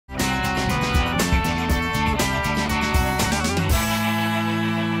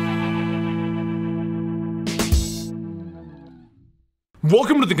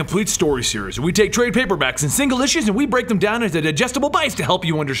Welcome to the Complete Story Series. We take trade paperbacks and single issues and we break them down into digestible bites to help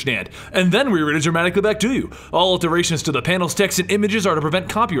you understand. And then we read it dramatically back to you. All alterations to the panels, text, and images are to prevent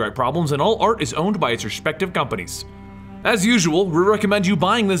copyright problems, and all art is owned by its respective companies. As usual, we recommend you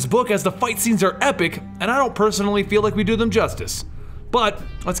buying this book as the fight scenes are epic, and I don't personally feel like we do them justice. But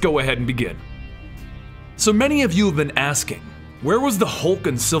let's go ahead and begin. So many of you have been asking, where was the Hulk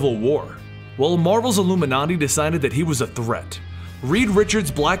in Civil War? Well, Marvel's Illuminati decided that he was a threat. Reed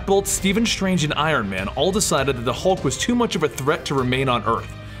Richards, Black Bolt, Stephen Strange, and Iron Man all decided that the Hulk was too much of a threat to remain on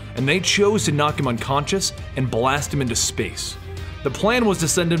Earth, and they chose to knock him unconscious and blast him into space. The plan was to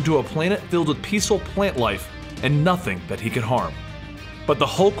send him to a planet filled with peaceful plant life and nothing that he could harm. But the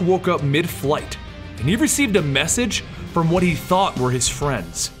Hulk woke up mid-flight, and he received a message from what he thought were his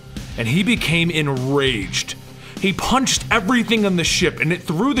friends, and he became enraged. He punched everything on the ship and it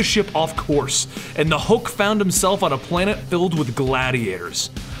threw the ship off course, and the Hulk found himself on a planet filled with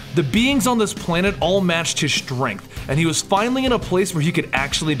gladiators. The beings on this planet all matched his strength, and he was finally in a place where he could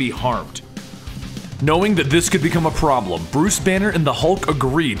actually be harmed. Knowing that this could become a problem, Bruce Banner and the Hulk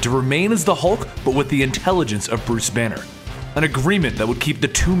agreed to remain as the Hulk but with the intelligence of Bruce Banner. An agreement that would keep the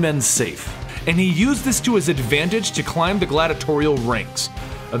two men safe, and he used this to his advantage to climb the gladiatorial ranks.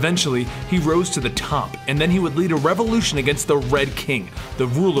 Eventually, he rose to the top, and then he would lead a revolution against the Red King, the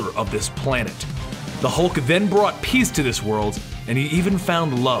ruler of this planet. The Hulk then brought peace to this world, and he even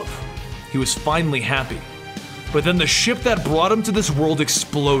found love. He was finally happy. But then the ship that brought him to this world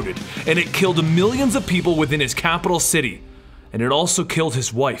exploded, and it killed millions of people within his capital city, and it also killed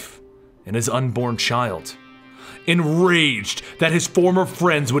his wife and his unborn child. Enraged that his former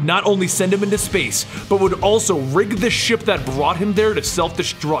friends would not only send him into space, but would also rig the ship that brought him there to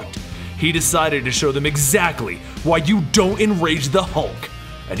self-destruct, he decided to show them exactly why you don't enrage the Hulk,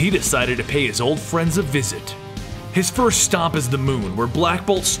 and he decided to pay his old friends a visit. His first stop is the moon, where Black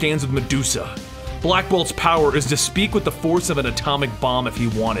Bolt stands with Medusa. Black Bolt's power is to speak with the force of an atomic bomb if he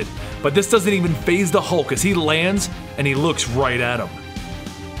wanted, but this doesn't even faze the Hulk as he lands and he looks right at him.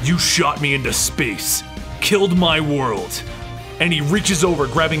 "You shot me into space. Killed my world." And he reaches over,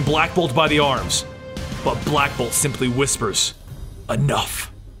 grabbing Black Bolt by the arms. But Black Bolt simply whispers,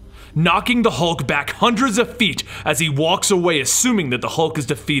 "Enough," knocking the Hulk back hundreds of feet as he walks away, assuming that the Hulk is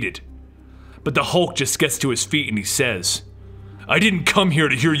defeated. But the Hulk just gets to his feet and he says, "I didn't come here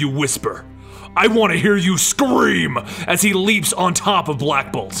to hear you whisper. I want to hear you scream," as he leaps on top of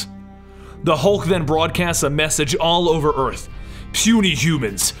Black Bolt. The Hulk then broadcasts a message all over Earth. "Puny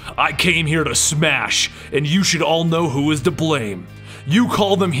humans, I came here to smash, and you should all know who is to blame. You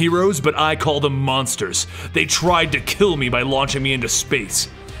call them heroes, but I call them monsters. They tried to kill me by launching me into space.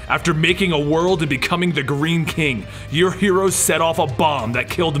 After making a world and becoming the Green King, your heroes set off a bomb that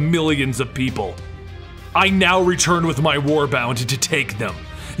killed millions of people. I now return with my warbound to take them.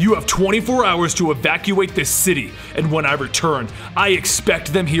 You have 24 hours to evacuate this city, and when I return, I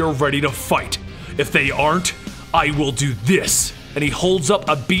expect them here ready to fight. If they aren't, I will do this." And he holds up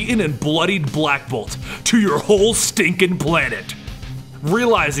a beaten and bloodied Black Bolt to your whole stinking planet.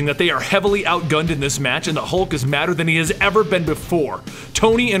 Realizing that they are heavily outgunned in this match and the Hulk is madder than he has ever been before,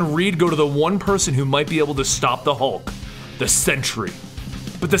 Tony and Reed go to the one person who might be able to stop the Hulk, the Sentry.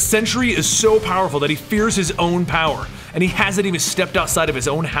 But the Sentry is so powerful that he fears his own power, and he hasn't even stepped outside of his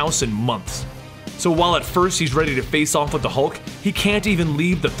own house in months. So while at first he's ready to face off with the Hulk, he can't even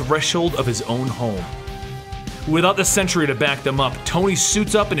leave the threshold of his own home. Without the Sentry to back them up, Tony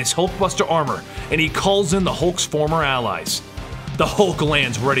suits up in his Hulkbuster armor, and he calls in the Hulk's former allies. The Hulk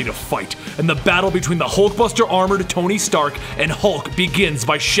lands ready to fight, and the battle between the Hulkbuster armored Tony Stark and Hulk begins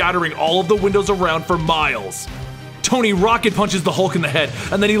by shattering all of the windows around for miles. Tony rocket punches the Hulk in the head,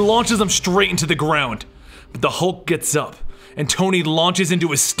 and then he launches him straight into the ground. But the Hulk gets up, and Tony launches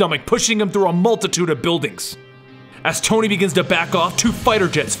into his stomach, pushing him through a multitude of buildings. As Tony begins to back off, 2 fighter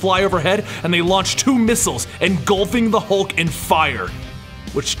jets fly overhead and they launch 2 missiles, engulfing the Hulk in fire.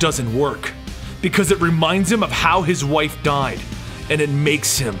 Which doesn't work, because it reminds him of how his wife died, and it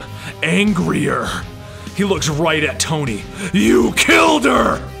makes him angrier. He looks right at Tony. "You killed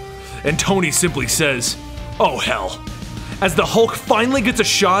her!" And Tony simply says, "Oh hell." As the Hulk finally gets a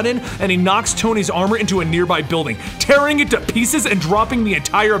shot in, and he knocks Tony's armor into a nearby building, tearing it to pieces and dropping the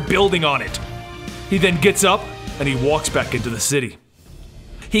entire building on it. He then gets up, and he walks back into the city.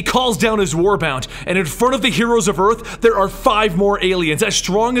 He calls down his warbound, and in front of the heroes of Earth, there are 5 more aliens as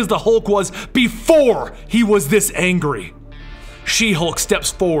strong as the Hulk was before he was this angry. She-Hulk steps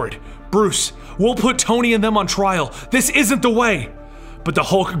forward. "Bruce, we'll put Tony and them on trial. This isn't the way." But the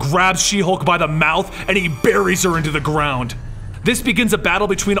Hulk grabs She-Hulk by the mouth and he buries her into the ground. This begins a battle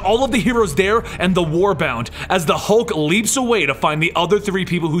between all of the heroes there and the Warbound, as the Hulk leaps away to find the other 3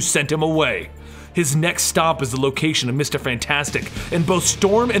 people who sent him away. His next stop is the location of Mr. Fantastic, and both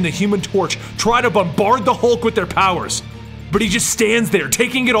Storm and the Human Torch try to bombard the Hulk with their powers. But he just stands there,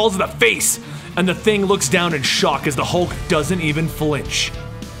 taking it all to the face, and the Thing looks down in shock as the Hulk doesn't even flinch.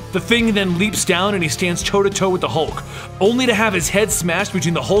 The Thing then leaps down and he stands toe-to-toe with the Hulk, only to have his head smashed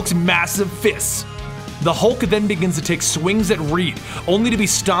between the Hulk's massive fists. The Hulk then begins to take swings at Reed, only to be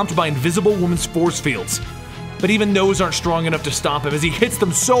stopped by Invisible Woman's force fields. But even those aren't strong enough to stop him, as he hits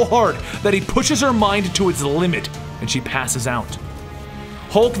them so hard that he pushes her mind to its limit, and she passes out.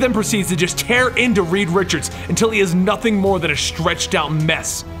 Hulk then proceeds to just tear into Reed Richards until he is nothing more than a stretched out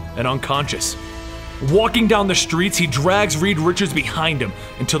mess and unconscious. Walking down the streets, he drags Reed Richards behind him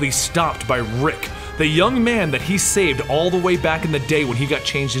until he's stopped by Rick, the young man that he saved all the way back in the day when he got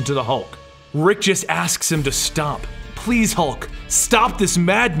changed into the Hulk. Rick just asks him to stop. Please, Hulk, stop this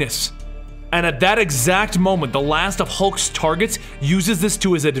madness. And at that exact moment, the last of Hulk's targets uses this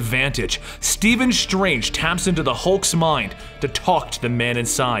to his advantage. Stephen Strange taps into the Hulk's mind to talk to the man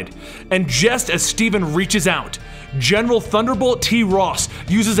inside. And just as Stephen reaches out, General Thunderbolt T. Ross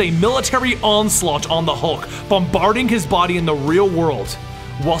uses a military onslaught on the Hulk, bombarding his body in the real world,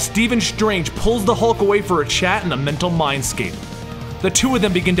 while Stephen Strange pulls the Hulk away for a chat in the mental mindscape. The two of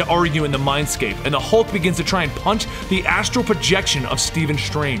them begin to argue in the mindscape, and the Hulk begins to try and punch the astral projection of Stephen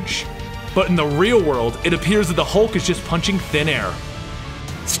Strange. But in the real world, it appears that the Hulk is just punching thin air.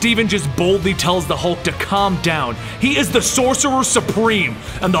 Stephen just boldly tells the Hulk to calm down. He is the Sorcerer Supreme,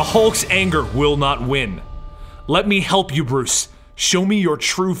 and the Hulk's anger will not win. Let me help you, Bruce. Show me your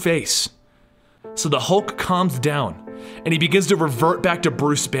true face. So the Hulk calms down, and he begins to revert back to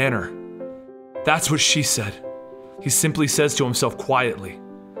Bruce Banner. That's what she said, he simply says to himself quietly.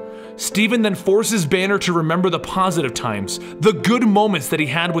 Stephen then forces Banner to remember the positive times, the good moments that he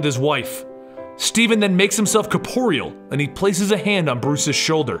had with his wife. Stephen then makes himself corporeal, and he places a hand on Bruce's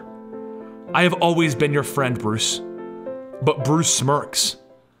shoulder. I have always been your friend, Bruce. But Bruce smirks.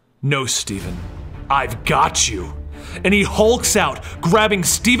 No, Stephen, I've got you. And he hulks out, grabbing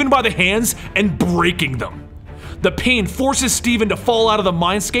Stephen by the hands and breaking them. The pain forces Stephen to fall out of the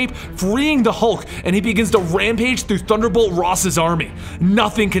mindscape, freeing the Hulk, and he begins to rampage through Thunderbolt Ross's army.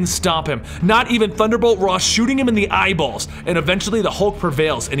 Nothing can stop him, not even Thunderbolt Ross shooting him in the eyeballs, and eventually the Hulk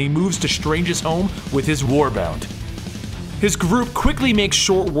prevails and he moves to Strange's home with his Warbound. His group quickly makes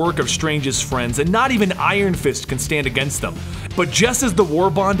short work of Strange's friends, and not even Iron Fist can stand against them. But just as the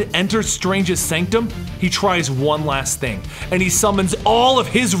Warbond enters Strange's sanctum, he tries one last thing, and he summons all of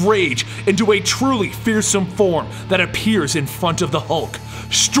his rage into a truly fearsome form that appears in front of the Hulk.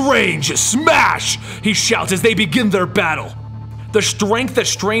 Strange, smash! He shouts as they begin their battle. The strength that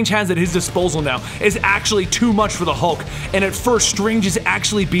Strange has at his disposal now is actually too much for the Hulk, and at first Strange is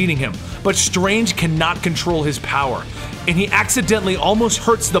actually beating him, but Strange cannot control his power, and he accidentally almost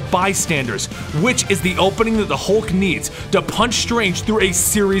hurts the bystanders, which is the opening that the Hulk needs to punch Strange through a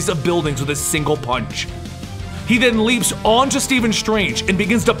series of buildings with a single punch. He then leaps onto Stephen Strange and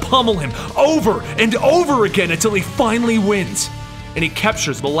begins to pummel him over and over again until he finally wins, and he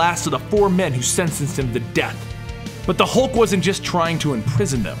captures the last of the 4 men who sentenced him to death. But the Hulk wasn't just trying to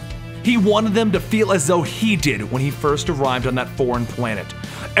imprison them. He wanted them to feel as though he did when he first arrived on that foreign planet.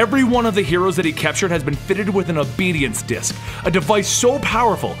 Every one of the heroes that he captured has been fitted with an obedience disc, a device so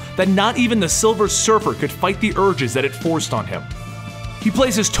powerful that not even the Silver Surfer could fight the urges that it forced on him. He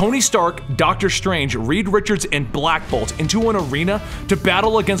places Tony Stark, Doctor Strange, Reed Richards, and Black Bolt into an arena to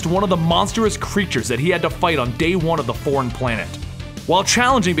battle against one of the monstrous creatures that he had to fight on day 1 of the foreign planet. While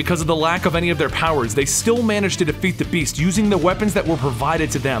challenging because of the lack of any of their powers, they still manage to defeat the beast using the weapons that were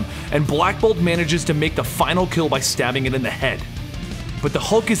provided to them, and Black Bolt manages to make the final kill by stabbing it in the head. But the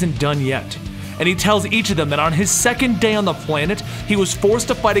Hulk isn't done yet, and he tells each of them that on his 2nd day on the planet, he was forced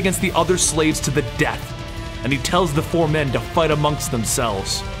to fight against the other slaves to the death, and he tells the 4 men to fight amongst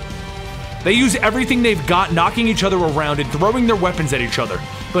themselves. They use everything they've got, knocking each other around and throwing their weapons at each other.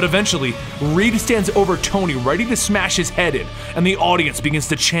 But eventually, Reed stands over Tony, ready to smash his head in, and the audience begins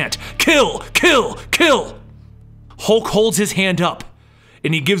to chant, "Kill! Kill! Kill!" Hulk holds his hand up,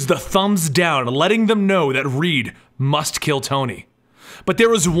 and he gives the thumbs down, letting them know that Reed must kill Tony. But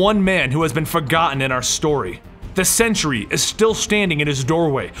there is one man who has been forgotten in our story. The Sentry is still standing in his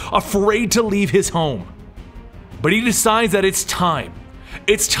doorway, afraid to leave his home. But he decides that it's time.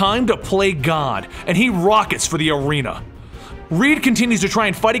 It's time to play God, and he rockets for the arena. Reed continues to try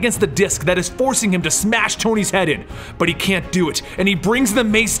and fight against the disc that is forcing him to smash Tony's head in, but he can't do it, and he brings the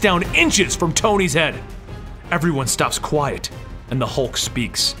mace down inches from Tony's head. Everyone stops quiet, and the Hulk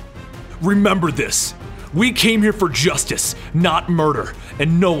speaks. Remember this. We came here for justice, not murder,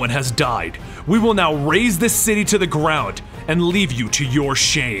 and no one has died. We will now raze this city to the ground and leave you to your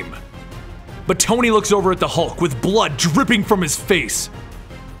shame. But Tony looks over at the Hulk with blood dripping from his face.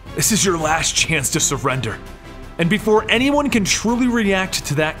 This is your last chance to surrender. And before anyone can truly react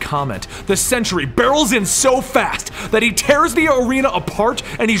to that comment, the Sentry barrels in so fast that he tears the arena apart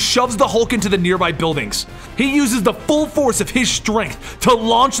and he shoves the Hulk into the nearby buildings. He uses the full force of his strength to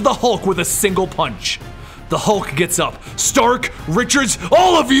launch the Hulk with a single punch. The Hulk gets up. Stark, Richards,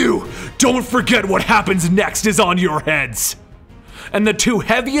 all of you! Don't forget what happens next is on your heads. And the two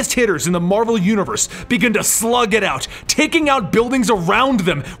heaviest hitters in the Marvel Universe begin to slug it out, taking out buildings around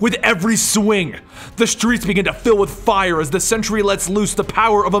them with every swing. The streets begin to fill with fire as the Sentry lets loose the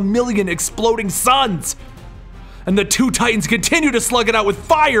power of 1,000,000 exploding suns. And the two Titans continue to slug it out with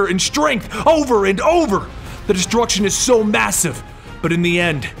fire and strength over and over. The destruction is so massive, but in the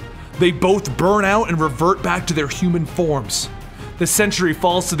end, they both burn out and revert back to their human forms. The Sentry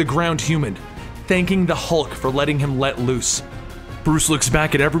falls to the ground human, thanking the Hulk for letting him let loose. Bruce looks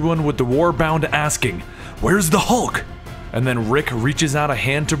back at everyone with the Warbound asking, "Where's the Hulk?" And then Rick reaches out a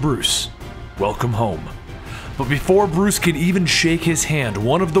hand to Bruce. Welcome home. But before Bruce can even shake his hand,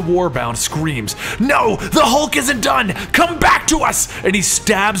 one of the Warbound screams, "No, the Hulk isn't done! Come back to us!" And he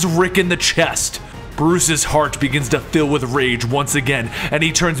stabs Rick in the chest. Bruce's heart begins to fill with rage once again, and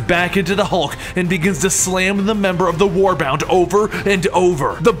he turns back into the Hulk and begins to slam the member of the Warbound over and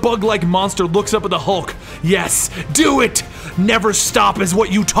over. The bug-like monster looks up at the Hulk. Yes, do it! Never stop is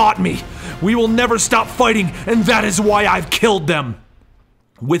what you taught me. We will never stop fighting, and that is why I've killed them.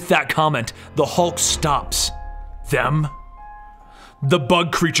 With that comment, the Hulk stops. Them? The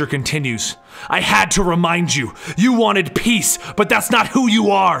bug creature continues. I had to remind you. You wanted peace, but that's not who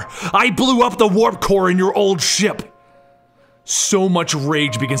you are. I blew up the warp core in your old ship. So much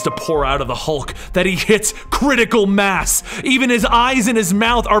rage begins to pour out of the Hulk that he hits critical mass. Even his eyes and his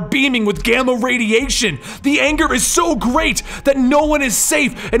mouth are beaming with gamma radiation. The anger is so great that no one is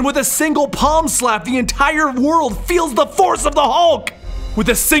safe, and with a single palm slap, the entire world feels the force of the Hulk. With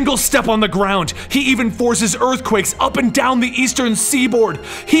a single step on the ground, he even forces earthquakes up and down the eastern seaboard.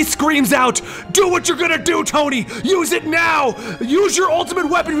 He screams out, "Do what you're gonna do, Tony! Use it now! Use your ultimate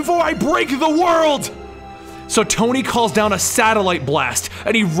weapon before I break the world!" So Tony calls down a satellite blast,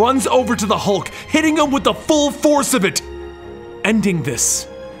 and he runs over to the Hulk, hitting him with the full force of it, ending this.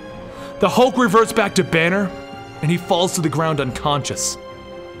 The Hulk reverts back to Banner, and he falls to the ground unconscious.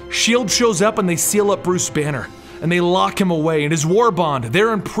 S.H.I.E.L.D. shows up and they seal up Bruce Banner, and they lock him away in his war bond.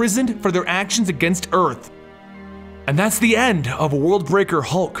 They're imprisoned for their actions against Earth. And that's the end of Worldbreaker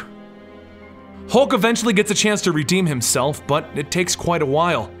Hulk. Hulk eventually gets a chance to redeem himself, but it takes quite a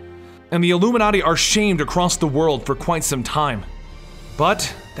while. And the Illuminati are shamed across the world for quite some time.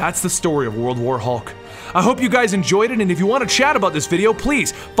 But that's the story of World War Hulk. I hope you guys enjoyed it, and if you want to chat about this video,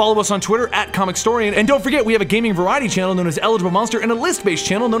 please follow us on Twitter at Comicstorian, and don't forget we have a gaming variety channel known as Eligible Monster and a list-based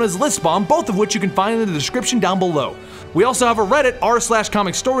channel known as Listbomb, both of which you can find in the description down below. We also have a Reddit,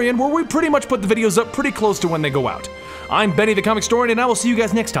 r/Comicstorian, where we pretty much put the videos up pretty close to when they go out. I'm Benny the Comicstorian, and I will see you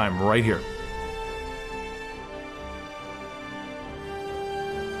guys next time right here.